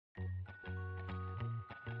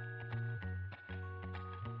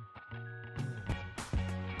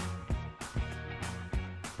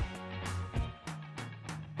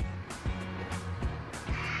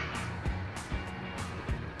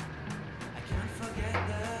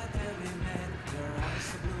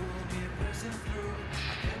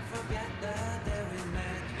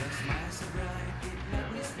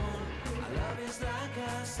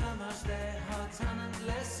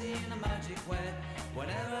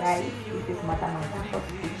Guys, this is Madam Anga's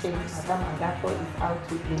kitchen. Madam Anga is how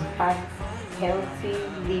to impart healthy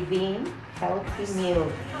living, healthy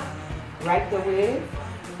meals. Right away,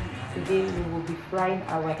 today we will be frying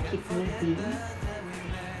our kidney beans.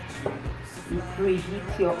 You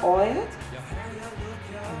preheat your oil.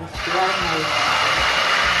 I will fry my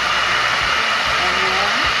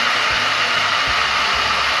onion.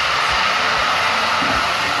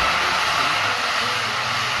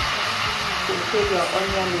 Saute your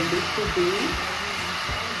onion a little bit.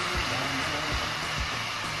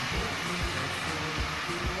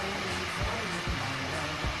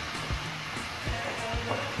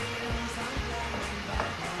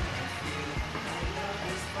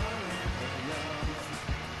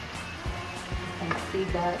 See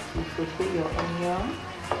that you saute your onion,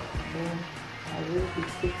 then I will be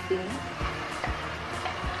fixing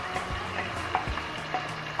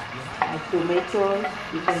my tomatoes.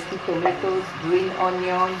 You can see tomatoes, green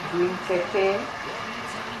onion, green pepper,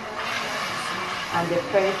 and the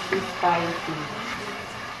freshly spices.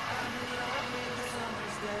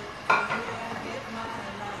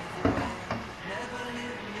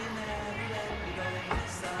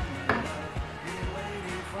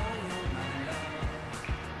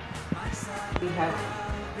 We have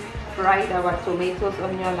fried our tomatoes,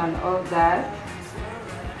 onion and all that.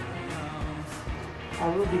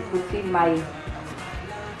 I will be putting my,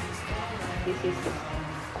 this is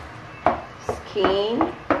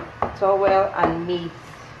skin, towel and meat.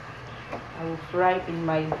 I will fry in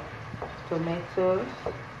my tomatoes.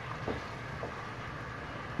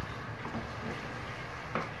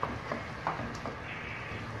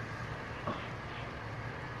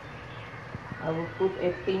 I will put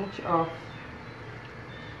a pinch of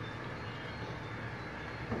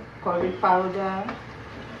curry powder,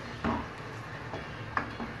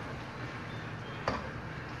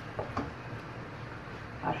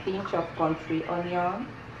 a pinch of country onion.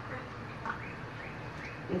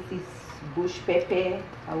 This is bush pepper.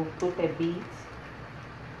 I will put a bit.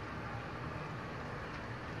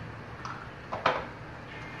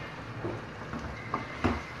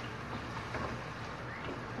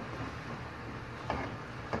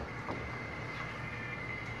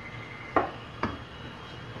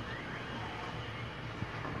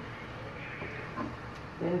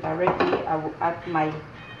 Then directly I will add my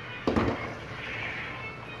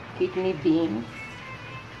kidney beans.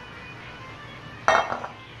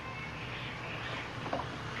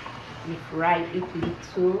 We fry it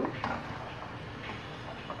little.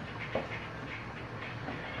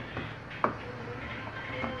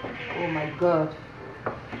 Oh my God,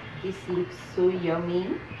 this looks so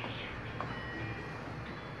yummy.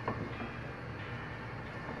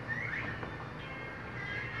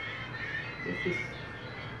 This is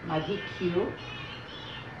maggi cube,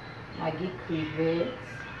 maggi crevette,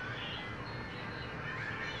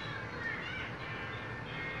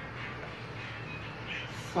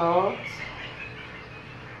 salt,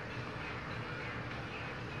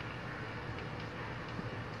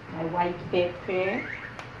 my white pepper,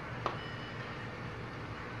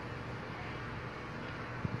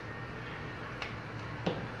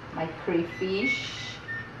 my crayfish,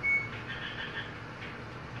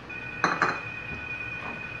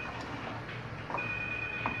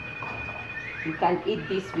 you can eat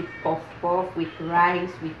this with puff-puff, with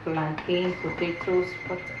rice, with plantain, potatoes,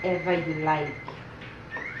 whatever you like.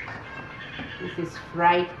 This is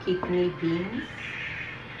fried kidney beans.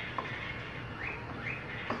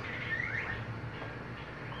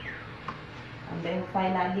 And then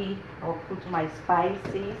finally, I'll put my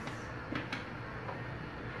spices.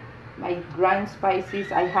 My ground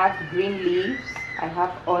spices, I have green leaves, I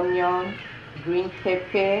have onion, green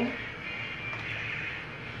pepper,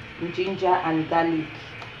 ginger and garlic.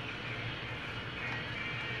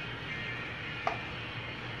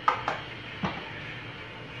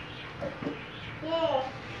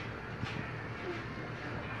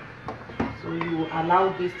 So you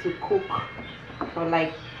allow this to cook for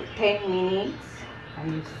like 10 minutes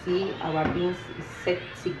and you see our beans is set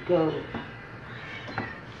to go.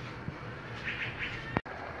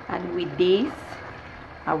 And with this,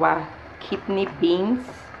 our kidney beans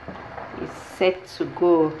is set to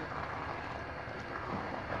go.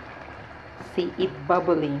 See it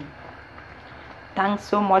bubbling. Thanks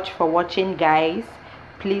so much for watching, guys.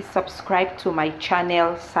 Please subscribe to my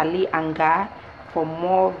channel Sally Anga for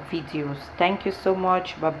more videos. Thank you so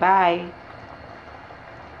much. Bye bye.